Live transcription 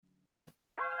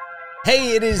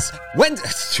Hey, it is Wednesday.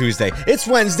 It's Tuesday. It's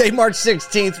Wednesday, March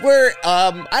 16th. We're,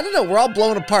 I don't know, we're all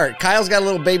blown apart. Kyle's got a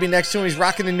little baby next to him. He's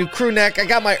rocking a new crew neck. I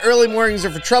got my early mornings are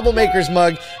for Troublemakers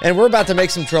mug, and we're about to make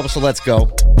some trouble, so let's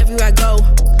go. Everywhere I go,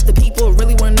 the people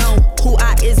really want to know who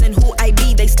I is and who I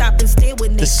be. They stop and stare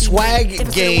when they The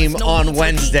swag game on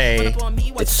Wednesday.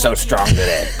 It's so strong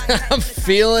today. I'm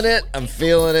feeling it. I'm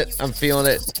feeling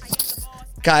it.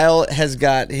 Kyle has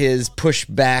got his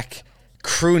pushback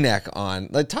crew neck on.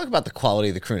 Like, talk about the quality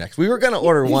of the crew necks. We were going to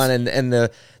order one, and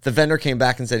the vendor came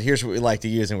back and said, "Here's what we like to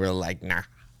use," and we were like, nah.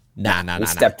 We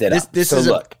stepped it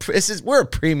up. We're a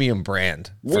premium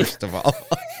brand. First of all,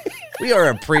 we are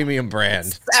a premium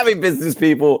brand. Savvy business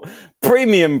people,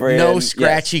 premium brand. No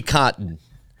scratchy cotton.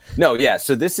 No, yeah.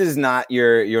 So this is not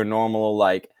your normal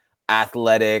like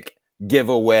athletic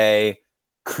giveaway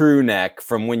crew neck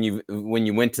from when you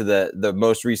went to the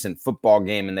most recent football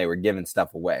game and they were giving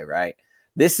stuff away, right?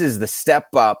 This is the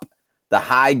step up, the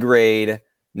high grade,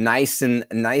 nice and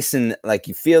like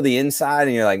you feel the inside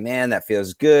and you're like, man, that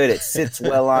feels good. It sits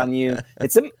well on you.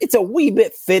 It's a wee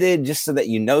bit fitted just so that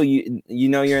you know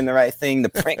you're in the right thing. The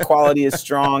print quality is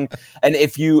strong, and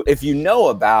if you know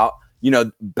about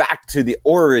back to the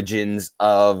origins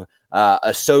of a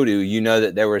Sodu, you know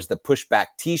that there was the pushback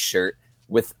T-shirt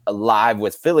with a live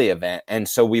with Philly event, and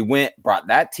so we brought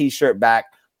that T-shirt back.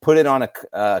 Put it on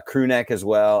a crew neck as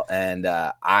well, and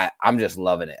I'm just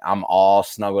loving it. I'm all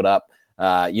snuggled up.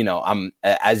 I'm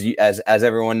as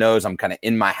everyone knows, I'm kind of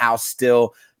in my house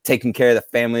still, taking care of the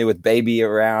family with baby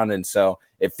around, and so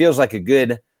it feels like a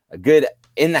good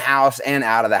in the house and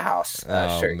out of the house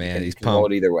shirt. Man, he's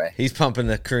pumped either way. He's pumping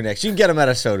the crew necks. You can get them at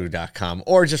asodu.com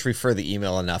or just refer the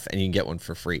email enough and you can get one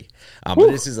for free. But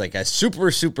this is like a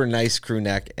super, super nice crew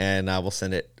neck, and we'll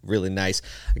send it really nice.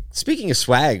 Speaking of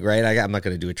swag, right? I'm not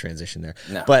going to do a transition there.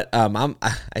 No. But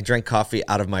I drank coffee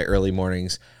out of my early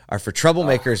mornings. Our For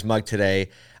Troublemakers mug today.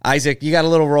 Isaac, you got a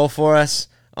little roll for us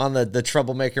on the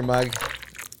Troublemaker mug?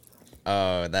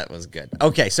 Oh, that was good.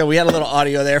 Okay, so we had a little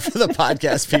audio there for the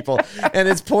podcast people, and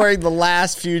it's pouring the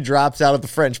last few drops out of the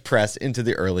French press into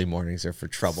the early mornings or For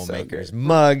Troublemakers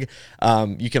mug.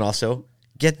 You can also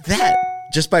get that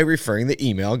just by referring the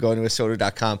email, going to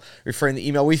asodu.com, referring the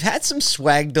email. We've had some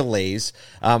swag delays.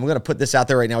 I'm going to put this out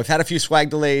there right now. We've had a few swag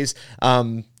delays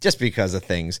just because of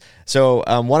things. So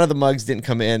one of the mugs didn't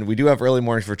come in. We do have early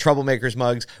mornings For Troublemakers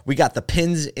mugs. We got the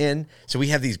pins in. So we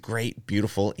have these great,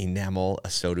 beautiful enamel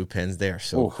Asodu pins. They are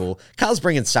so cool. Kyle's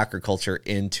bringing soccer culture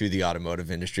into the automotive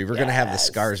industry. We're going to have the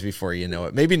scarves before you know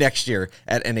it. Maybe next year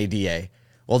at NADA,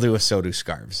 we'll do Asodu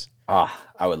scarves.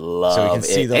 I would love so we can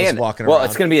see those walking around. Well,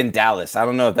 it's going to be in Dallas. I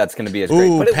don't know if that's going to be as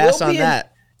great. But pass on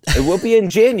that. It will be in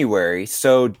January.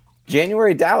 So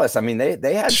January Dallas. I mean,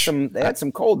 they had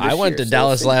some cold. I went to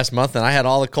Dallas last month and I had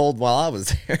all the cold while I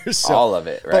was there. So. All of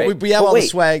it, right? But we have all the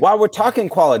swag. While we're talking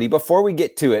quality, before we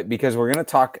get to it, because we're going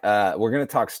to talk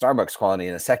Starbucks quality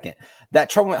in a second.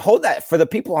 Hold that for the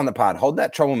people on the pod. Hold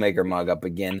that Troublemaker mug up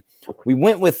again. We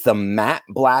went with the matte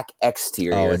black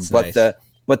exterior,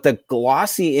 but the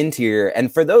glossy interior.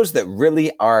 And for those that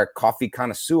really are coffee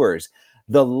connoisseurs,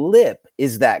 the lip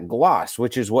is that gloss,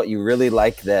 which is what you really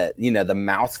like, the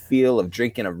mouthfeel of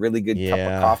drinking a really good cup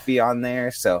of coffee on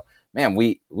there. So, man,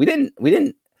 we didn't.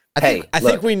 I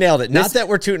think we nailed it. Not that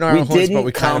we're tooting our own horns, but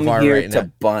we kind of are right now.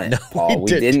 Bunt, Paul.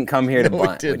 We didn't come here to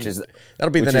bunt,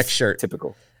 that'll be the next shirt.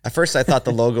 Typical. At first, I thought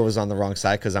the logo was on the wrong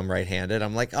side because I'm right-handed.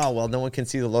 I'm like, oh well, no one can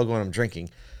see the logo when I'm drinking.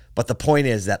 But the point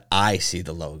is that I see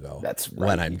the logo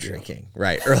when I'm drinking.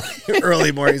 Right.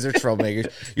 Early mornings are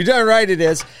Troublemakers. You're darn right it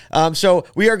is. So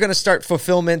we are going to start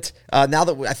fulfillment. Now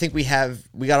that I think we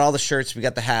got all the shirts, we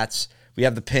got the hats, we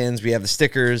have the pins, we have the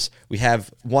stickers, we have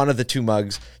one of the two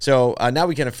mugs. So now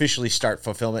we can officially start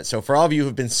fulfillment. So for all of you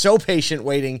who've been so patient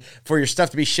waiting for your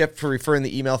stuff to be shipped, for referring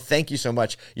the email, thank you so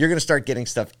much. You're going to start getting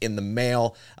stuff in the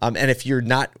mail. And if you're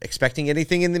not expecting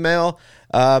anything in the mail,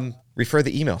 refer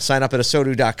the email. Sign up at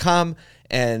asodu.com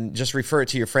and just refer it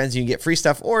to your friends. You can get free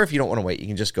stuff, or if you don't want to wait, you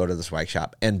can just go to the swag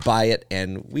shop and buy it.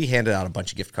 And we handed out a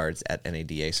bunch of gift cards at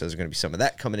NADA, so there's going to be some of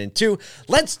that coming in too.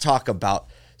 Let's talk about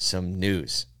some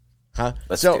news. All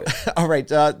right.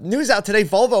 News out today.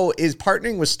 Volvo is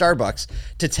partnering with Starbucks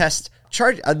to test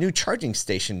a new charging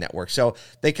station network. So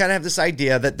they kind of have this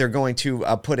idea that they're going to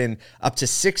put in up to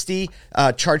 60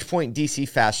 ChargePoint DC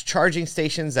fast charging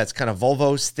stations. That's kind of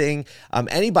Volvo's thing.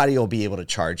 Anybody will be able to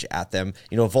charge at them.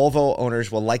 Volvo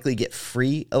owners will likely get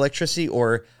free electricity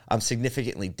or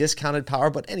significantly discounted power,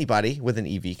 but anybody with an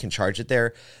EV can charge it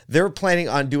there. They're planning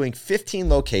on doing 15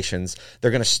 locations.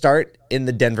 They're going to start in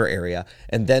the Denver area,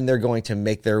 and then they're going to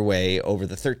make their way over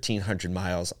the 1,300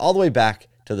 miles all the way back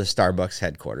to the Starbucks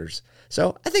headquarters.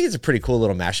 So I think it's a pretty cool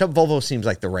little mashup. Volvo seems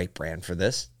like the right brand for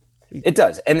this. It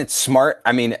does. And it's smart.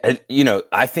 I mean,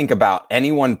 I think about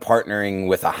anyone partnering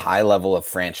with a high level of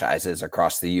franchises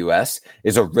across the US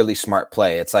is a really smart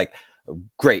play. It's like,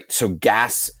 great. So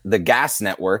the gas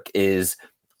network is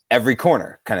every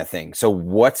corner kind of thing. So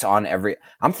what's on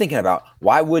I'm thinking about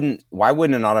why wouldn't an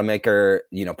automaker,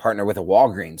 partner with a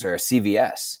Walgreens or a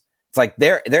CVS? It's like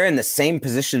they're in the same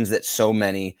positions that so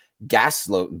many gas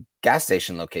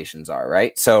station locations are,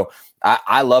 right? So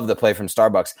I love the play from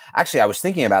Starbucks. Actually, I was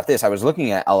thinking about this. I was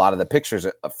looking at a lot of the pictures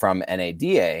from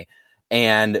NADA,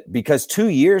 and because 2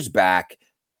 years back,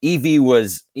 EV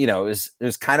was, it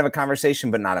was kind of a conversation,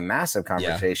 but not a massive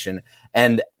conversation. Yeah.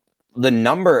 And the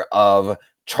number of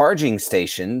charging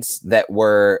stations that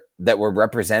were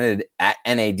represented at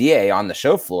NADA on the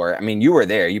show floor. I mean, you were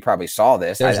there. You probably saw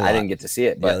this. I didn't get to see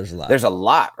it, but there's a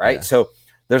lot, right? Yeah. So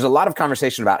there's a lot of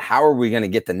conversation about how are we going to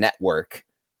get the network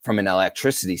from an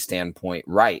electricity standpoint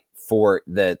right for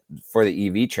the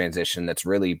EV transition that's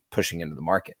really pushing into the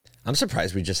market. I'm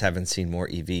surprised we just haven't seen more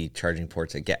EV charging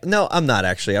ports at gas. No, I'm not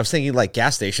actually. I was thinking like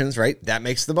gas stations, right? That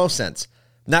makes the most sense.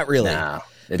 Not really. No,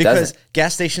 because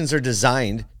gas stations are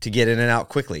designed to get in and out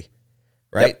quickly,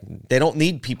 right? Yep. They don't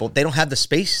need people. They don't have the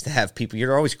space to have people.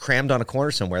 You're always crammed on a corner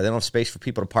somewhere. They don't have space for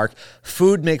people to park.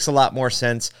 Food makes a lot more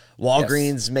sense.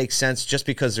 Walgreens makes sense just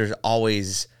because there's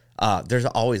always a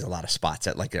lot of spots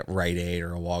at like a Rite Aid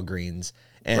or a Walgreens.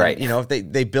 And, if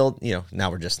they build,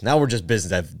 now we're just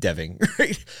business deving,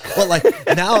 right? But like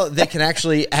now they can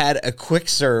actually add a quick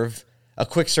serve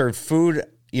food,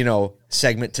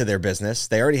 segment to their business.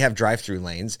 They already have drive-through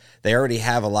lanes. They already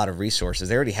have a lot of resources.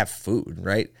 They already have food,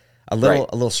 right? A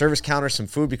little service counter, some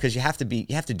food, because you have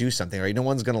to do something, right? No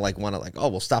one's going to want to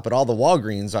we'll stop at all the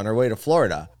Walgreens on our way to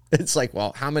Florida. It's like,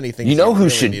 well, how many things who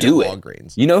should do it?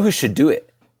 Walgreens? You know who should do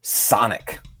it?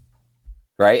 Sonic.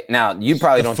 Right now, you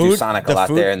probably don't do Sonic a lot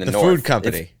there in the north. Food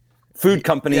company. Food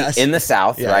company in the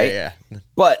south, right? Yeah.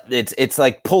 But it's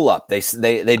like pull up. They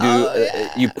do.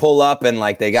 You pull up and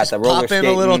like they got just the roller pop in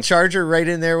a little charger right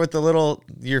in there with the little.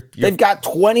 They've got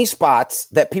 20 spots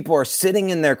that people are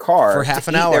sitting in their car for half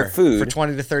an hour, their food for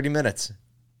 20 to 30 minutes.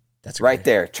 That's great. Right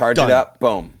there. Charge it up.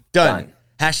 Boom. Done.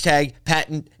 Hashtag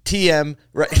patent TM.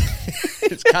 Right.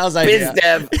 It's Kyle's idea.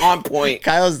 BizDev on point.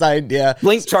 Kyle's idea.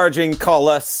 Blink charging. Call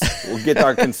us. We'll get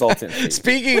our consultant.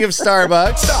 Speaking of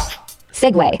Starbucks. Stop.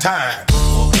 Segue. Time.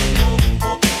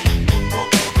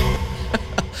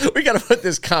 We got to put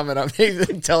this comment up,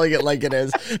 telling it like it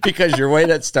is, because your wait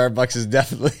at Starbucks is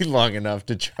definitely long enough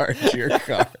to charge your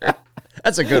car.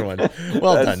 That's a good one.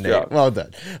 Well done, Nate. Well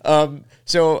done.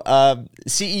 So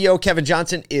CEO Kevin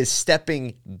Johnson is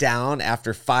stepping down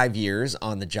after 5 years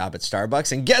on the job at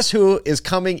Starbucks. And guess who is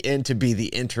coming in to be the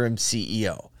interim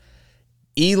CEO?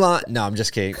 Elon. No, I'm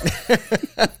just kidding.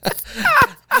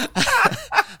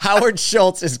 Howard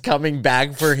Schultz is coming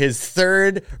back for his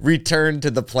third return to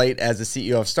the plate as the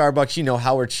CEO of Starbucks.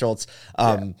 Howard Schultz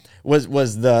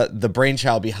was the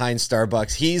brainchild behind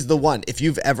Starbucks. He's the one. If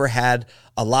you've ever had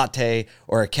a latte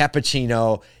or a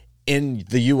cappuccino in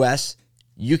the U.S.,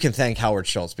 you can thank Howard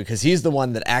Schultz because he's the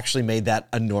one that actually made that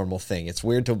a normal thing. It's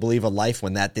weird to believe a life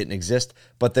when that didn't exist,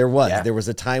 but there was. Yeah. There was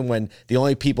a time when the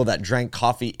only people that drank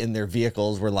coffee in their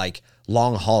vehicles were like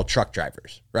long-haul truck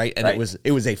drivers, right? And it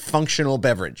was a functional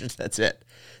beverage. That's it.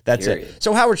 That's Period. It.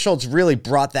 So Howard Schultz really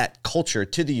brought that culture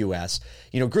to the U.S.,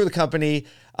 grew the company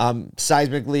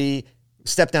seismically,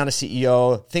 stepped down as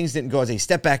CEO. Things didn't go as he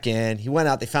stepped back in. He went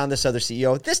out. They found this other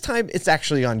CEO. This time, it's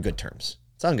actually on good terms.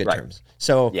 It's on good terms.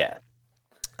 So yeah.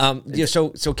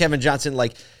 So Kevin Johnson,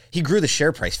 he grew the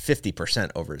share price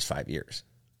 50% over his 5 years.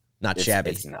 Not shabby.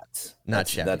 It's nuts. Not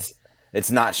shabby.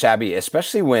 It's not shabby,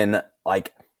 especially when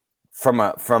from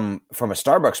a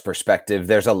Starbucks perspective,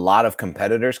 there's a lot of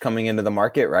competitors coming into the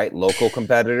market, right? Local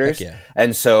competitors. Yeah.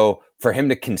 And so for him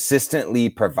to consistently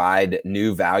provide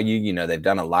new value, they've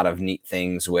done a lot of neat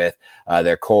things with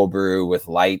their cold brew, with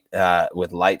light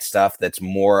stuff that's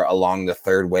more along the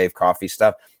third wave coffee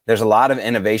stuff. There's a lot of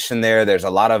innovation there. There's a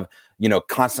lot of,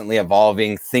 constantly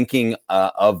evolving, thinking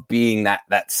of being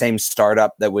that same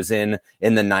startup that was in the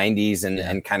 90s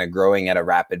and kind of growing at a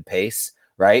rapid pace.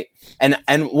 Right. And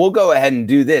we'll go ahead and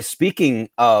do this. Speaking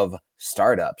of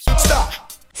startups.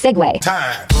 Stop. Segue.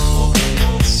 Time.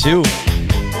 Sue.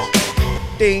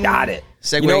 Ding. Got it.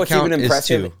 Segue what's count even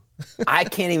impressive? Is 2. I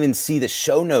can't even see the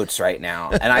show notes right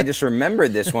now. And I just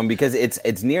remembered this one because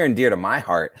it's near and dear to my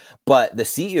heart. But the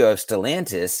CEO of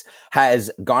Stellantis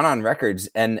has gone on records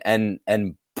and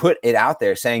put it out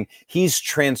there saying he's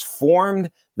transformed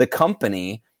the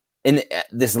company in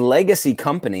this legacy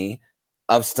company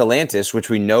Stellantis, which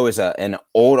we know is an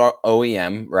old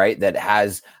OEM, right, that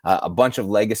has a bunch of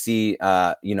legacy,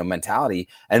 mentality,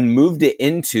 and moved it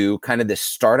into kind of this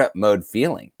startup mode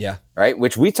feeling. Yeah. Right.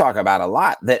 Which we talk about a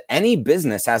lot, that any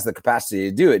business has the capacity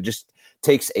to do. It just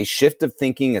takes a shift of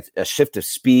thinking, a shift of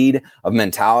speed, of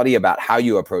mentality about how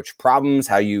you approach problems,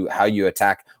 how you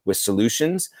attack with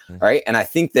solutions. Right. And I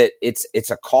think that it's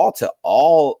a call to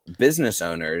all business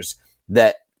owners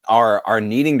that are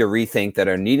needing to rethink, that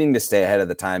are needing to stay ahead of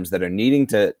the times, that are needing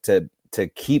to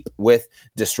keep with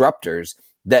disruptors,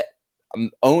 that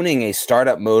owning a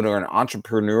startup mode or an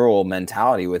entrepreneurial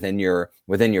mentality within your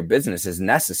business is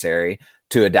necessary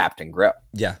to adapt and grow.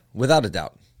 Yeah, without a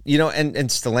doubt. And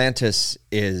Stellantis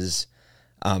is,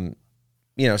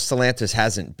 Stellantis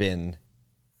hasn't been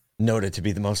noted to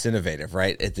be the most innovative,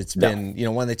 right? It's been,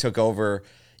 when they took over.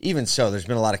 Even so, there's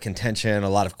been a lot of contention, a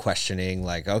lot of questioning,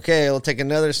 like, okay, we'll take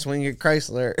another swing at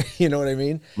Chrysler. You know what I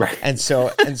mean? Right. And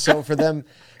so for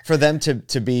them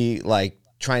to be like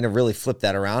trying to really flip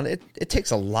that around, it takes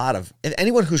a lot of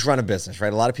anyone who's run a business,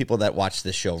 right? A lot of people that watch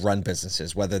this show run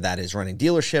businesses, whether that is running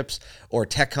dealerships or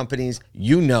tech companies.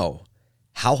 You know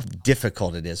how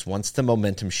difficult it is once the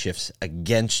momentum shifts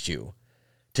against you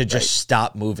to just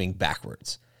stop moving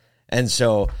backwards. And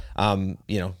so,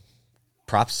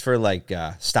 props for like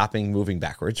stopping moving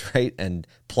backwards, right? And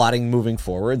plotting moving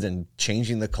forwards and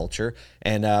changing the culture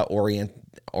and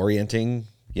orienting,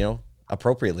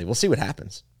 appropriately. We'll see what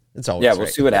happens. It's always we'll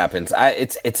see what happens.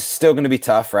 It's still going to be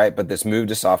tough, right? But this move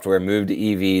to software, move to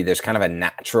EV, there's kind of a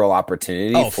natural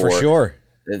opportunity for sure.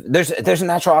 There's a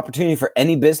natural opportunity for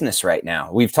any business right now.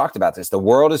 We've talked about this. The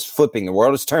world is flipping. The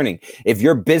world is turning. If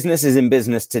your business is in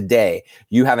business today,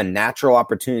 you have a natural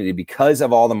opportunity because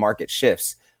of all the market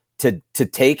shifts to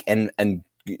take and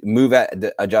move at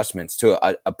the adjustments,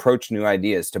 to approach new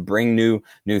ideas, to bring new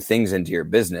things into your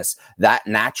business. That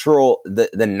natural,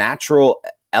 the natural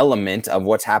element of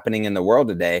what's happening in the world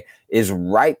today is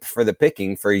ripe for the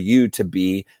picking for you to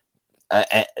be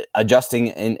adjusting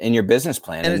in your business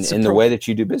plan and in the way that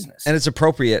you do business. And it's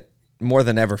appropriate more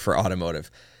than ever for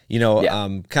automotive.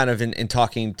 Kind of in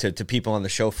talking to people on the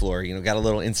show floor, got a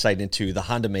little insight into the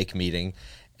Honda Make meeting.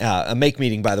 A make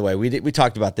meeting, by the way, we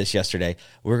talked about this yesterday.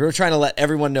 We're trying to let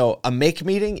everyone know a make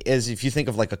meeting is, if you think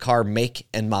of like a car make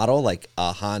and model, like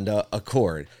a Honda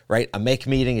Accord, right? A make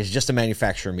meeting is just a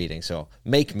manufacturer meeting. So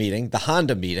make meeting, the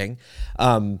Honda meeting,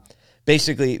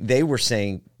 basically they were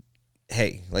saying,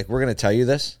 hey, like, we're going to tell you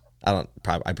this. I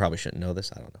probably shouldn't know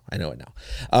this. I don't know. I know it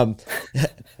now.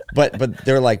 But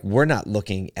they're like, we're not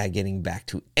looking at getting back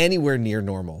to anywhere near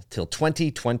normal till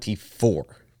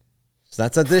 2024. So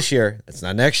that's not this year. That's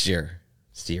not next year.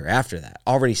 It's the year after that.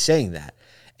 Already saying that.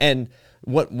 And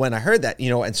when I heard that,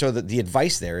 and so the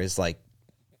advice there is like,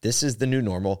 this is the new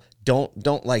normal.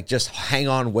 Don't like just hang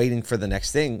on waiting for the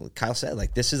next thing. Kyle said,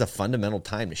 like, this is a fundamental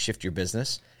time to shift your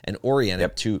business and orient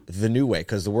it to the new way,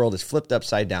 because the world is flipped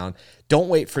upside down. Don't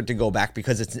wait for it to go back,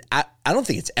 because I don't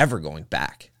think it's ever going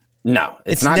back. No,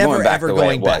 it's not never going back ever the way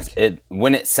going it was. back.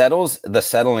 When it settles, the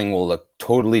settling will look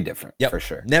totally different. For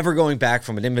sure. Never going back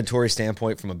from an inventory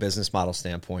standpoint, from a business model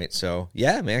standpoint. So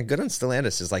yeah, man, good on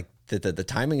Stellantis. Is like the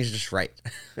timing is just right,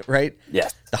 right?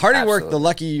 Yes. The harder you work, the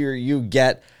luckier you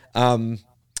get.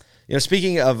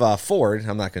 Speaking of Ford,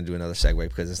 I'm not going to do another segue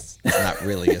because it's not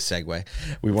really a segue.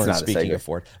 We weren't speaking of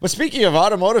Ford. But speaking of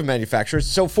automotive manufacturers,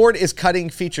 so Ford is cutting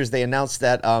features. They announced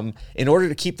that in order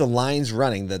to keep the lines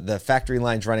running, the factory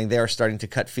lines running, they are starting to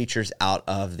cut features out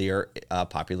of their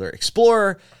popular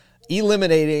Explorer,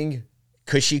 eliminating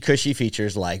cushy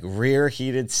features like rear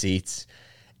heated seats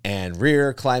and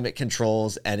rear climate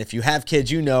controls. And if you have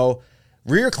kids,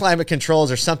 rear climate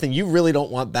controls are something you really don't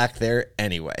want back there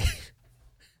anyway.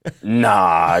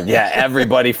 Nah, yeah,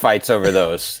 everybody fights over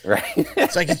those, right?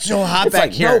 It's like, it's so hot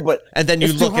back here. No, but and then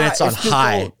you look and it's on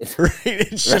high, right?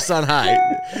 It's just on high.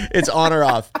 It's on or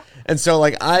off. And so,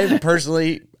 like, I'm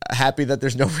personally happy that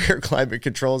there's no rear climate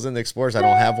controls in the Explorers. I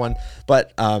don't have one,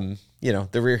 but the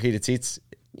rear heated seats,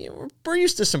 we're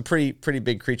used to some pretty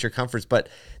big creature comforts, but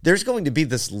there's going to be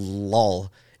this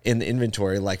lull in the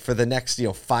inventory, like for the next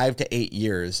 5 to 8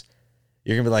 years.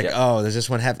 You're going to be like, oh, does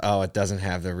this one have, it doesn't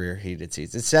have the rear heated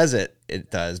seats. It says it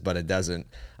does, but it doesn't.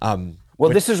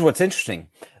 This is what's interesting.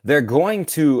 They're going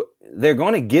to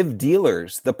give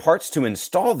dealers the parts to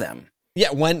install them. Yeah,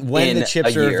 when the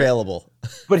chips are available.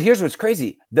 But here's what's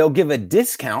crazy. They'll give a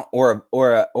discount or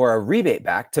a rebate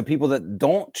back to people that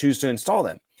don't choose to install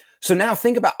them. So now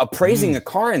think about appraising a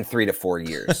car in 3 to 4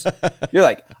 years. You're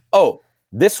like, oh,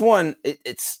 this one,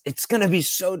 it's going to be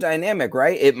so dynamic,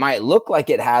 right? It might look like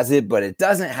it has it, but it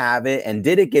doesn't have it. And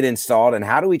did it get installed? And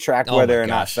how do we track whether or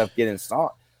not stuff get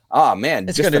installed? oh man,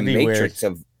 it's just going the to be matrix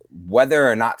weird. of whether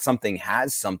or not something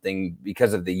has something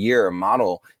because of the year or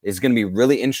model is going to be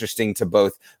really interesting to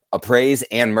both appraise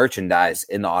and merchandise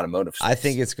in the automotive space. I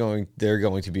think they're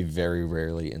going to be very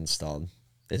rarely installed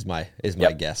is my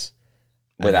guess.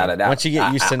 Without a doubt. Once you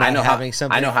get used to not having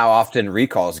something. I know how often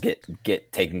recalls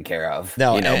get taken care of.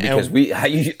 No, because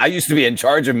I used to be in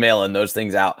charge of mailing those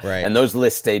things out, right. And those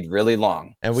lists stayed really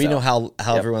long. And we know how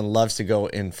everyone loves to go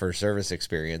in for service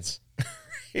experience.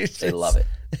 They love it.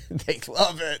 They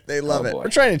love it. They love it. Boy. We're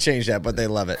trying to change that, but they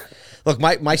love it. Look,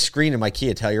 my screen in my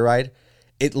Kia Telluride,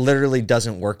 it literally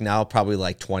doesn't work now probably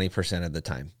like 20% of the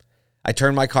time. I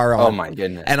turn my car on. Oh my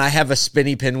goodness. And I have a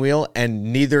spinny pinwheel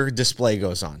and neither display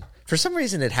goes on. For some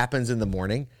reason it happens in the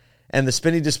morning and the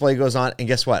spinny display goes on and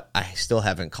guess what? I still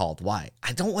haven't called. Why?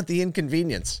 I don't want the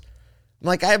inconvenience. I'm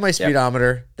like, I have my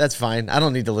speedometer. That's fine. I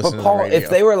don't need to listen to Paul, the radio. if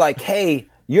they were like, hey,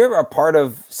 you're a part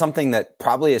of something that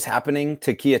probably is happening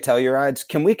to Kia Tellurides,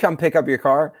 can we come pick up your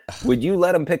car? Would you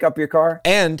let them pick up your car?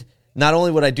 And not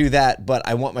only would I do that, but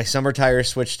I want my summer tires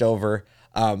switched over.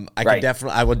 I would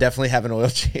definitely have an oil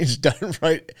change done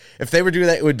right. If they would do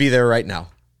that, it would be there right now.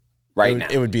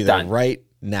 It would be there Done. right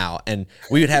now. And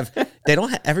we would have,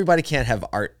 everybody can't have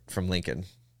Art from Lincoln,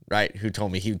 right? Who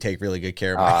told me he would take really good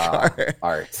care of my car.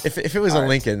 Art. If it was a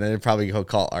Lincoln, then I'd probably go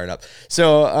call Art up.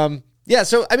 So,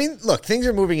 so, I mean, look, things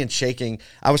are moving and shaking.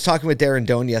 I was talking with Darren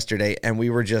Doan yesterday, and we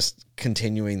were just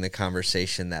continuing the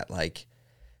conversation that, like,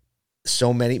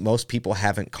 most people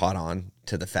haven't caught on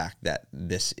to the fact that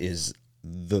this is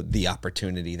the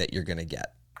opportunity that you're going to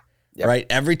get. Yep. Right?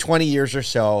 Every 20 years or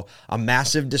so, a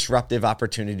massive disruptive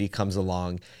opportunity comes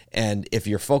along. And if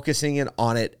you're focusing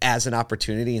on it as an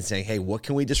opportunity and saying, hey, what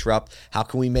can we disrupt? How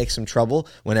can we make some trouble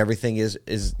when everything is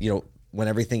when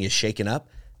everything is shaken up?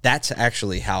 That's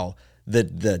actually how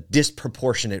the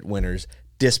disproportionate winners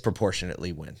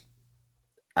disproportionately win.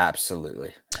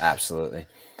 Absolutely. Absolutely.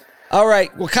 All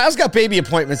right. Well, Kyle's got baby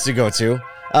appointments to go to.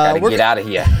 Gotta get out of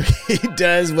here. He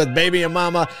does with baby and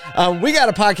mama. We got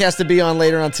a podcast to be on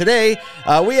later on today.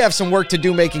 We have some work to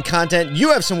do making content. You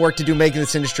have some work to do making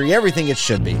this industry everything it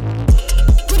should be.